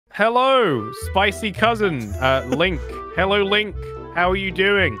hello, spicy cousin, Link. Hello, Link. How are you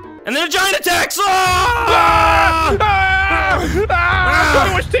doing? And then a giant attacks! Don't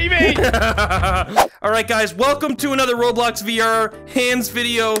watch TV! Alright guys, welcome to another Roblox VR Hands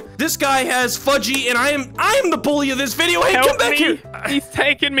video. This guy has Fudgy, and I am the bully of this video. Hey, Help come back me. here! He's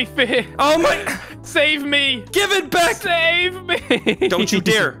taking me, Fear. Oh my... Save me! Give it back! Save me! Don't you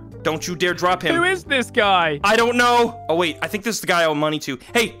dare. Don't you dare drop him. Who is this guy? I don't know. Oh wait, I think this is the guy I owe money to.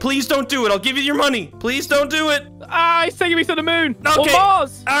 Hey, please don't do it. I'll give you your money. Please don't do it. Ah, he's taking me to the moon. Okay. Or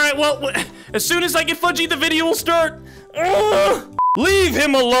Mars. Alright, well, as soon as I get Fudgy, the video will start. Leave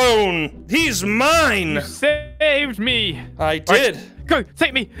him alone. He's mine. You saved me. I did. Right. Go,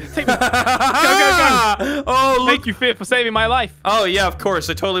 take me. Take me. Go, go. Oh, look. Thank you, Fear, for saving my life. Oh, yeah, of course.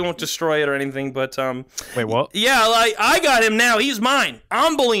 I totally won't destroy it or anything, but, Wait, what? yeah, like, I got him now. He's mine.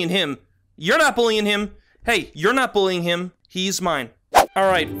 I'm bullying him. You're not bullying him. Hey, you're not bullying him. He's mine. All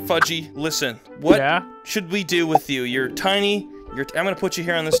right, Fudgy, listen. What should we do with you? You're tiny. I'm gonna put you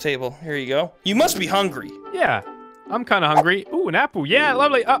here on this table. Here you go. You must be hungry. Yeah, I'm kind of hungry. Ooh, an apple. Yeah,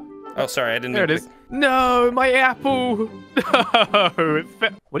 lovely. Oh, sorry, I didn't. There it is. No, my apple. No.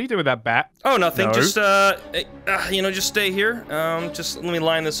 What are you doing with that bat? Oh, nothing. No. Just you know, just stay here. Just let me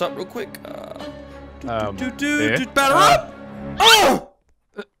line this up real quick. Batter up. Oh.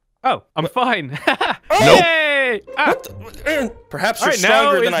 Oh, I'm fine. Nope. Yay! Ah. Perhaps you're Right,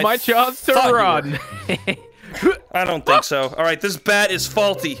 stronger than now I is my chance to thought you run. were. I don't think so. All right, this bat is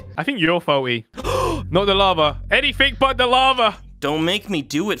faulty. I think you're faulty. Not the lava. Anything but the lava. Don't make me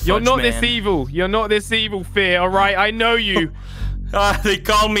do it, Fudge You're not man. this evil. You're not this evil, Fear. All right, I know you. They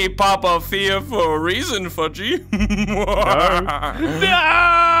call me PapaFear for a reason, Fudgy. No.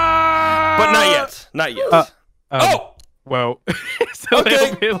 But not yet. Not yet. Oh! Well, it's a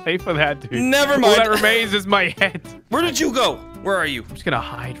little bit late for that, dude. Never All mind. that remains is my head. Where did you go? Where are you? I'm just gonna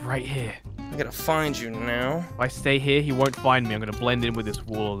hide right here. I gotta find you now. If I stay here, he won't find me. I'm gonna blend in with this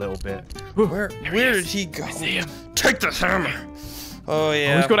wall a little bit. Where did he go? I see him. Take this hammer. Oh,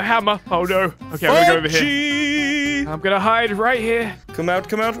 yeah. Oh, he's got a hammer. Oh, no. Okay, I'm gonna go over here. I'm gonna hide right here. Come out,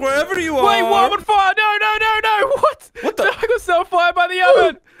 wherever you are. Wait, what? On fire? No, no, no, no. What? What the? No, I got set on fire by the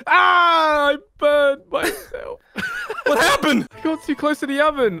oven. Ah, I burned myself. What happened? I got too close to the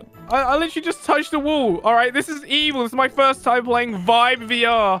oven. I literally just touched the wall. All right, this is evil. This is my first time playing Vibe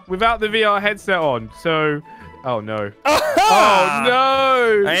VR without the VR headset on. So, oh no. Oh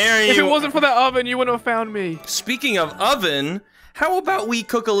no. If it wasn't for that oven, you wouldn't have found me. Speaking of oven, how about we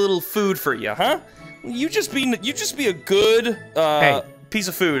cook a little food for you, huh? You just be a good piece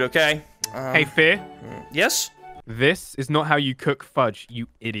of food, okay? Hey, Fear. Yes? This is not how you cook fudge, you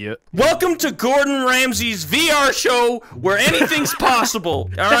idiot. Welcome to Gordon Ramsay's VR show where anything's possible,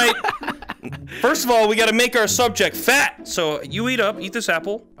 all right? First of all, we gotta make our subject fat. So you eat this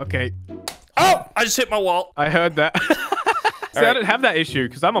apple. Okay. Oh, I just hit my wall. I heard that. See, I don't have that issue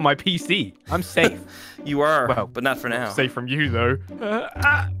because I'm on my PC. I'm safe. You are, well, but not for now. Safe from you, though.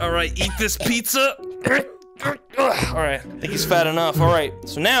 All right, eat this pizza. All right, I think he's fat enough. All right,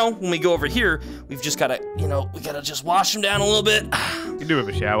 so now when we go over here, we've just gotta, we gotta just wash him down a little bit. You can do it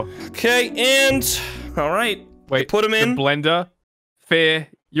with a shower. Okay, and all right. Wait, put him in. The blender. Fear,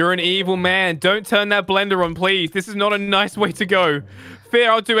 you're an evil man. Don't turn that blender on, please. This is not a nice way to go.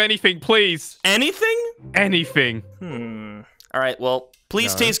 Fear, I'll do anything, please. Anything? Anything. All right, well,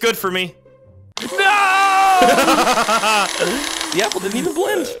 please taste good for me. No! The apple didn't even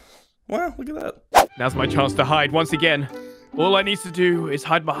blend. Wow, look at that. Now's my chance to hide once again. All I need to do is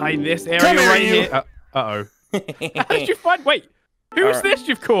hide behind this area Come here, right you. here. Uh-oh. How did you find... Wait. Who's this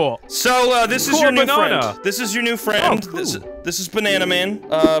you've caught? So, this is your new Banana. friend. This is your new friend. Oh, cool. This is Banana Man.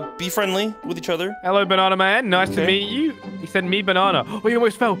 Be friendly with each other. Hello, Banana Man. Nice to meet you. He said me, Banana. Oh, he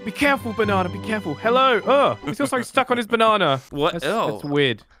almost fell. Be careful, Banana. Be careful. Hello. Oh, he's also like stuck on his banana. What? That's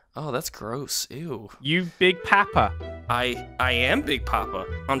weird. Oh, that's gross. Ew. You big papa. I am Big Papa.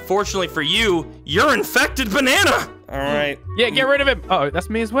 Unfortunately for you, you're infected banana. All right. Yeah, get rid of him. Uh oh, that's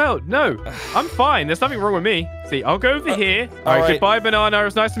me as well. No, I'm fine. There's nothing wrong with me. See, I'll go over here. All right, goodbye, Banana. It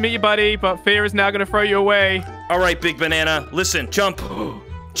was nice to meet you, buddy. But Fear is now going to throw you away. All right, Big Banana. Listen, jump.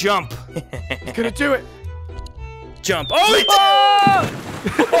 Jump. He's going to do it. Jump. Oh,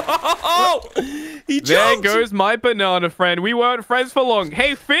 he jumped. There goes my banana friend. We weren't friends for long.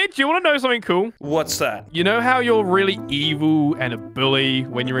 Hey, Fear, do you want to know something cool? What's that? You know how you're really evil and a bully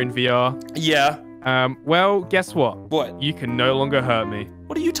when you're in VR? Yeah. Well, guess what? What? You can no longer hurt me.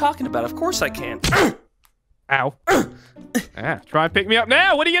 What are you talking about? Of course I can. Ow. Try and pick me up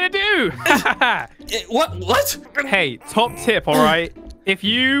now. What are you going to do? What? Hey, top tip, all right? If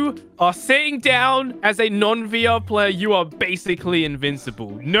you are sitting down as a non-VR player, you are basically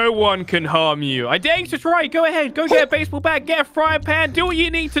invincible. No one can harm you. I dare you to try. Go ahead. Go get a baseball bat, get a frying pan, do what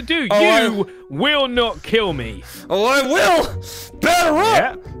you need to do. You will not kill me. Oh, I will. Batter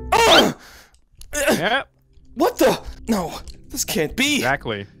up. Yeah. Yeah. What the? No, this can't be.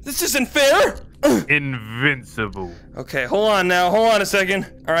 Exactly. This isn't fair. Invincible. Okay, hold on now. Hold on a second.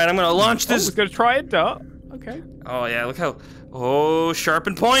 All right, I'm gonna launch this. We're gonna try it, Okay. Oh yeah, look how. Oh, sharp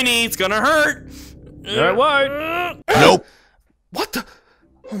and pointy. It's gonna hurt. No, it won't. Nope. What the?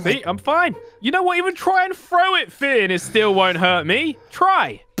 See, I'm fine. You know what? Even try and throw it, Finn. It still won't hurt me.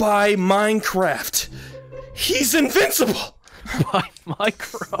 Try. By Minecraft. He's invincible. By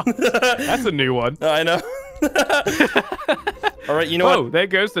Minecraft. That's a new one. I know. All right, you know what? Oh, there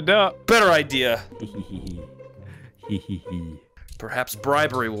goes the dirt. Better idea. Perhaps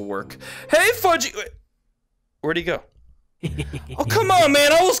bribery will work. Hey, Fudgy. Where'd he go? Oh, come on,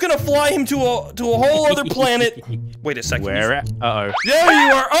 man. I was gonna fly him to a whole other planet. Wait a second. Where at? Uh-oh. There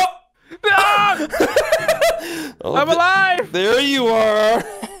you are. Oh! No! Oh, I'm alive! There you are.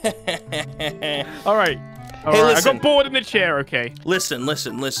 All right. All right. I got bored in the chair, okay. Listen.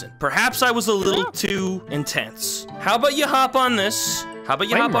 Perhaps I was a little too intense. How about you hop on this? On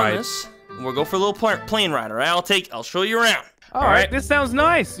this? We'll go for a little plane ride, all right? I'll show you around. All right, this sounds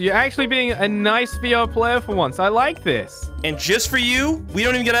nice. You're actually being a nice VR player for once. I like this. And just for you, we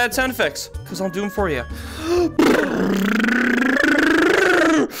don't even get added sound effects, because I'll do them for you.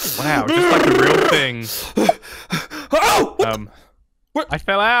 Wow, just like a real thing. Oh! I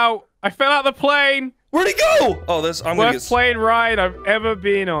fell out. I fell out the plane. Where'd he go? Oh, I'm gonna Worst plane ride I've ever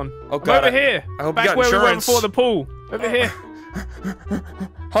been on. Oh, God. Over here. I hope Back you got where insurance. we were before the pool. Over here.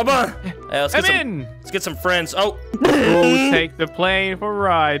 Hold on. Let's get some friends. Oh. We'll take the plane for a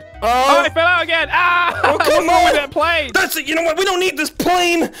ride. Oh, I fell out again. Ah! Oh, come on with that plane. That's it. You know what? We don't need this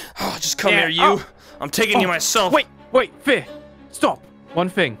plane. Oh, just come here, you. Oh. I'm taking you myself. Wait, Fear. Stop. One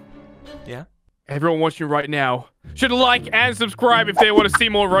thing. Yeah? Everyone watching right now should like and subscribe if they want to see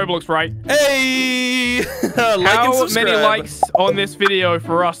more Roblox, right? Hey! How many likes on this video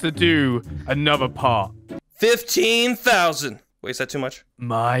for us to do another part? 15,000. Wait, is that too much?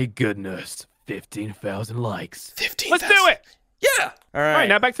 My goodness. 15,000 likes. 15,000. Let's do it! Yeah! All right. All right,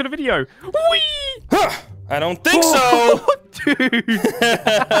 now back to the video. Whee! Huh, I don't think so! Dude!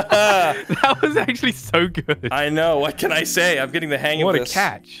 That was actually so good. I know. What can I say? I'm getting the hang of this. What a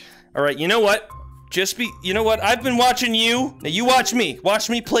catch. All right, you know what? You know what? I've been watching you. Now you watch me. Watch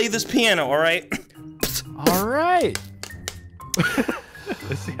me play this piano, all right? All right.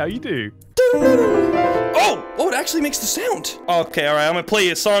 Let's see how you do. Oh, it actually makes the sound. Okay, all right, I'm gonna play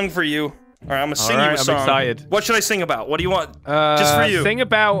a song for you. All right, I'm gonna sing you a song. I'm excited. What should I sing about? What do you want? Just for you. Sing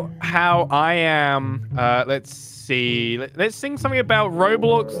about how I am. Let's see. Let's sing something about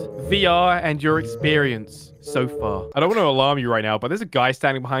Roblox VR and your experience so far. I don't want to alarm you right now, but there's a guy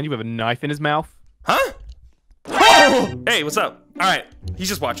standing behind you with a knife in his mouth. Huh? Oh! Hey, what's up? All right, he's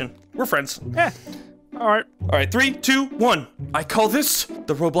just watching. We're friends. Yeah. All right. All right, 3, 2, 1. I call this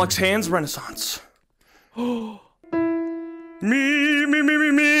the Roblox Hands Renaissance. Me.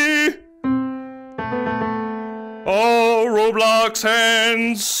 Oh, Roblox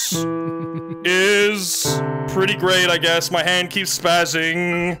Hands is pretty great, I guess. My hand keeps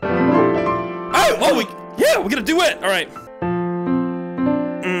spazzing. We're gonna do it. All right.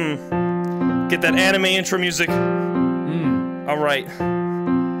 Get that anime intro music. All right.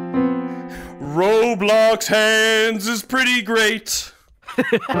 Roblox Hands is pretty great.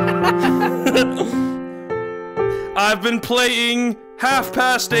 I've been playing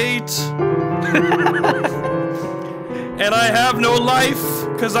 8:30. And I have no life,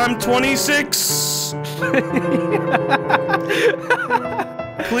 because I'm 26.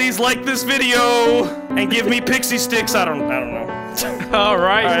 Please like this video and give me pixie sticks. I don't know. All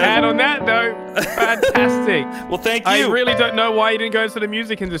right. And on that note, fantastic. Well, thank you. I really don't know why you didn't go into the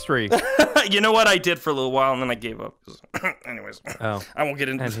music industry. You know what? I did for a little while and then I gave up. Anyways, I won't get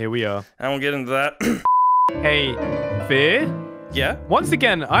into. And here we are. I won't get into that. Hey, Fear? Yeah? Once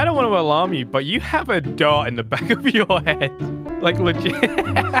again, I don't want to alarm you, but you have a dart in the back of your head. Like, legit.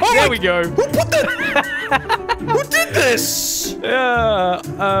 There we go. Who put that? Who did this? I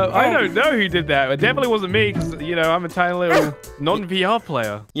don't know who did that. It definitely wasn't me, because, you know, I'm a tiny little non-VR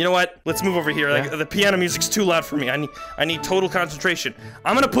player. You know what? Let's move over here. Yeah. Like, the piano music's too loud for me. I need total concentration.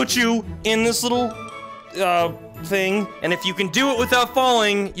 I'm gonna put you in this little, thing, and if you can do it without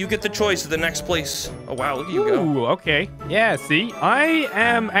falling, you get the choice of the next place. Oh wow, look at you go. Ooh, okay. Yeah, see, I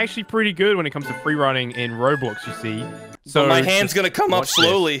am actually pretty good when it comes to free running in Roblox, you see. So but my hand's gonna come up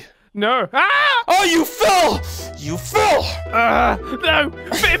slowly. No. Ah! Oh, you fell! You fell! No.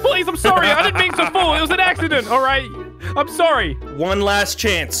 Please, I'm sorry. I didn't mean to fall. It was an accident. All right. I'm sorry. One last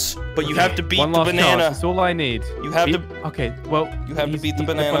chance, but you have to beat the banana. Chance. That's all I need. You have to. Okay. Well, you have to beat the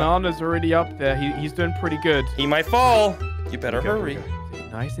banana. The banana's already up there. He's doing pretty good. He might fall. You better hurry.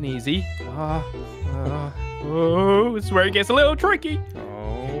 Nice and easy. Oh, this is where it gets a little tricky.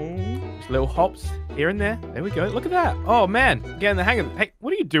 Just little hops here and there. There we go. Look at that. Oh, man. Getting the hang of it. Hey,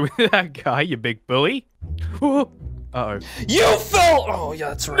 what are you doing to that guy, you big bully? Uh-oh. You fell! Oh, yeah,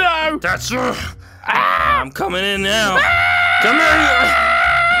 that's right. No! That's I'm coming in now. Come here.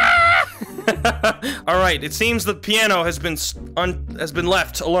 All right, it seems the piano has been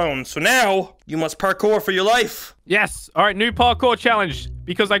left alone. So now you must parkour for your life. Yes. All right, new parkour challenge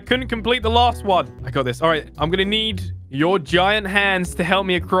because I couldn't complete the last one. I got this. All right, I'm going to need your giant hands to help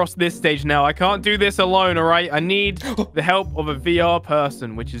me across this stage now. I can't do this alone, all right? I need the help of a VR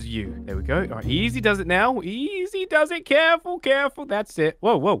person, which is you. There we go. All right, easy does it now. Easy does it. Careful, careful. That's it.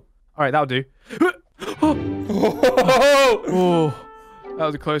 Whoa, whoa. All right, that'll do. Oh, that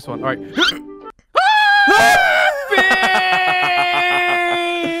was a close one. All right.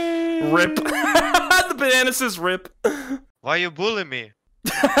 Rip. The banana says rip. Why you bully me?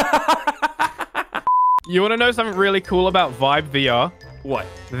 You want to know something really cool about Vibe VR? What?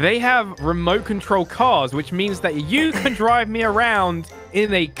 They have remote control cars, which means that you can drive me around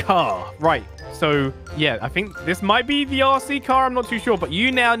in a car. Right. So, yeah, I think this might be the RC car. I'm not too sure. But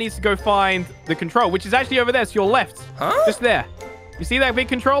you now need to go find the control, which is actually over there. To your left. Huh? Just there. You see that big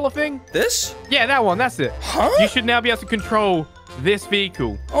controller thing? This? Yeah, that one. That's it. Huh? You should now be able to control this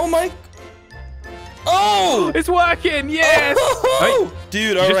vehicle. Oh, my... Oh! It's working, yes! Oh,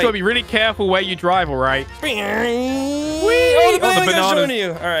 dude, all right. You just gotta be really careful where you drive, all right? Whee! Oh, the banana.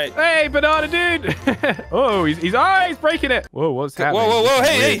 You. All right. Hey, banana dude! Oh, he's breaking it. Whoa, what's happening? Whoa, whoa, whoa,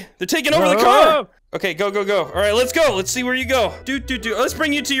 hey! They're taking over the car! Okay, go, go, go. All right, let's go. Let's see where you go. Let's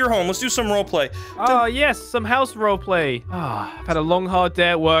bring you to your home. Let's do some role play. Oh, yes, some house role play. I've had a long, hard day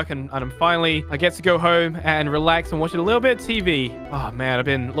at work, and I get to go home and relax and watch a little bit of TV. Oh, man, I've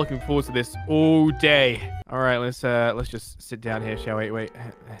been looking forward to this all day. All right, let's just sit down here, shall we? Wait.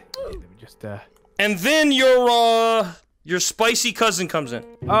 Let me just, And then your spicy cousin comes in.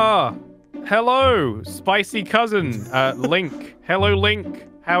 Hello, spicy cousin, Link. Hello, Link.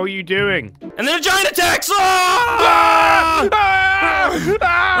 How are you doing? And then a giant attacks! Don't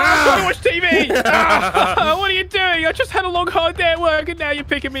watch TV! What are you doing? I just had a long, hard day at work, and now you're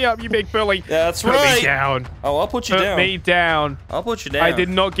picking me up, you big bully. That's right. Put me down. Oh, I'll put you down. Put me down. I'll put you down. I did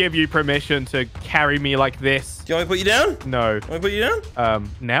not give you permission to carry me like this. Do you want me to put you down? No. Want me to put you down?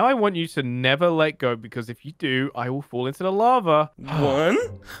 Now I want you to never let go, because if you do, I will fall into the lava. 1,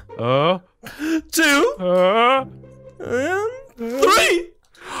 2, 3.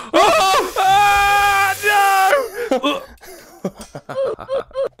 No!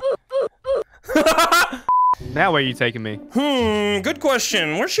 Now where are you taking me? Good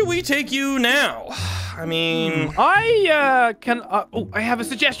question. Where should we take you now? I mean... I have a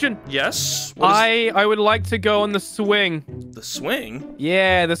suggestion. Yes? I would like to go on the swing. The swing?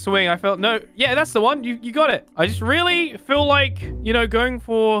 Yeah, the swing. Yeah, that's the one. You got it. I just really feel like, going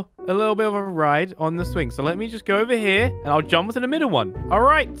for a little bit of a ride on the swing. So let me just go over here, and I'll jump into the middle one. All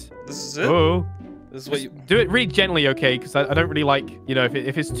right. This is it? Oh. This is what you... Do it really gently, okay? Because I don't really like,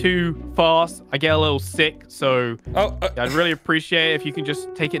 if it's too fast, I get a little sick. So I'd really appreciate it if you can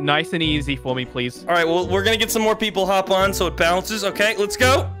just take it nice and easy for me, please. All right, well, we're going to get some more people hop on so it balances. Okay, let's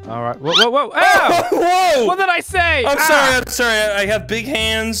go. All right. Whoa, whoa, whoa. Ow! Whoa! What did I say? I'm sorry. I have big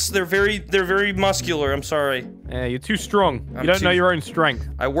hands. They're very muscular. I'm sorry. Yeah, you're too strong. You don't know your own strength.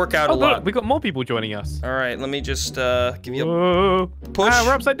 I work out a lot. Look, we got more people joining us. All right, let me just give you a push.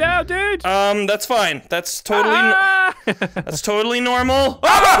 We're upside down, dude. That's fine. That's totally that's totally normal.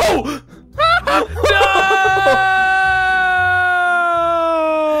 Oh! No!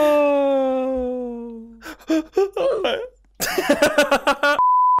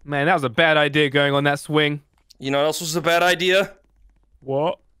 Man, that was a bad idea going on that swing. You know what else was a bad idea?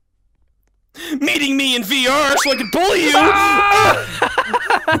 What? Meeting me in VR so I can bully you!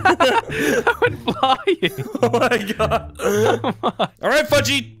 I went flying. Oh my god. Alright,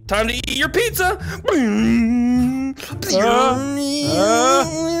 Fudgy, time to eat your pizza!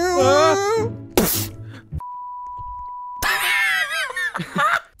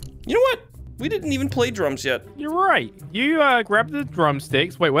 You know what? We didn't even play drums yet. You're right. You grabbed the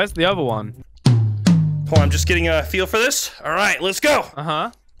drumsticks. Wait, where's the other one? Hold on, I'm just getting a feel for this. Alright, let's go!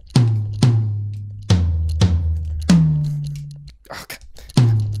 Uh-huh.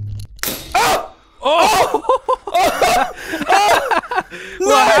 Oh!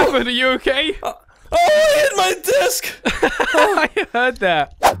 What happened? Are you okay? Oh, I hit my disc! I heard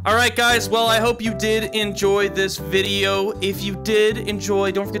that. All right, guys. Well, I hope you did enjoy this video. If you did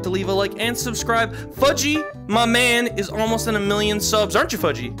enjoy, don't forget to leave a like and subscribe. Fudgy, my man, is almost at 1 million subs. Aren't you,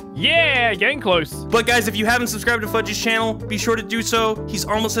 Fudgy? Yeah, getting close. But, guys, if you haven't subscribed to Fudgy's channel, be sure to do so. He's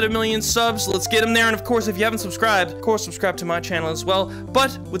almost at 1 million subs. Let's get him there. And, of course, if you haven't subscribed, of course, subscribe to my channel as well.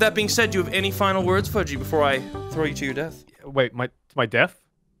 But, with that being said, do you have any final words, Fudgy, before I throw you to your death? Wait, my death?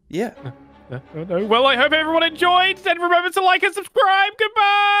 Yeah. Oh, no. Well, I hope everyone enjoyed. And remember to like and subscribe.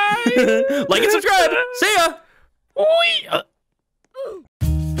 Goodbye. Like and subscribe. See ya. Oi.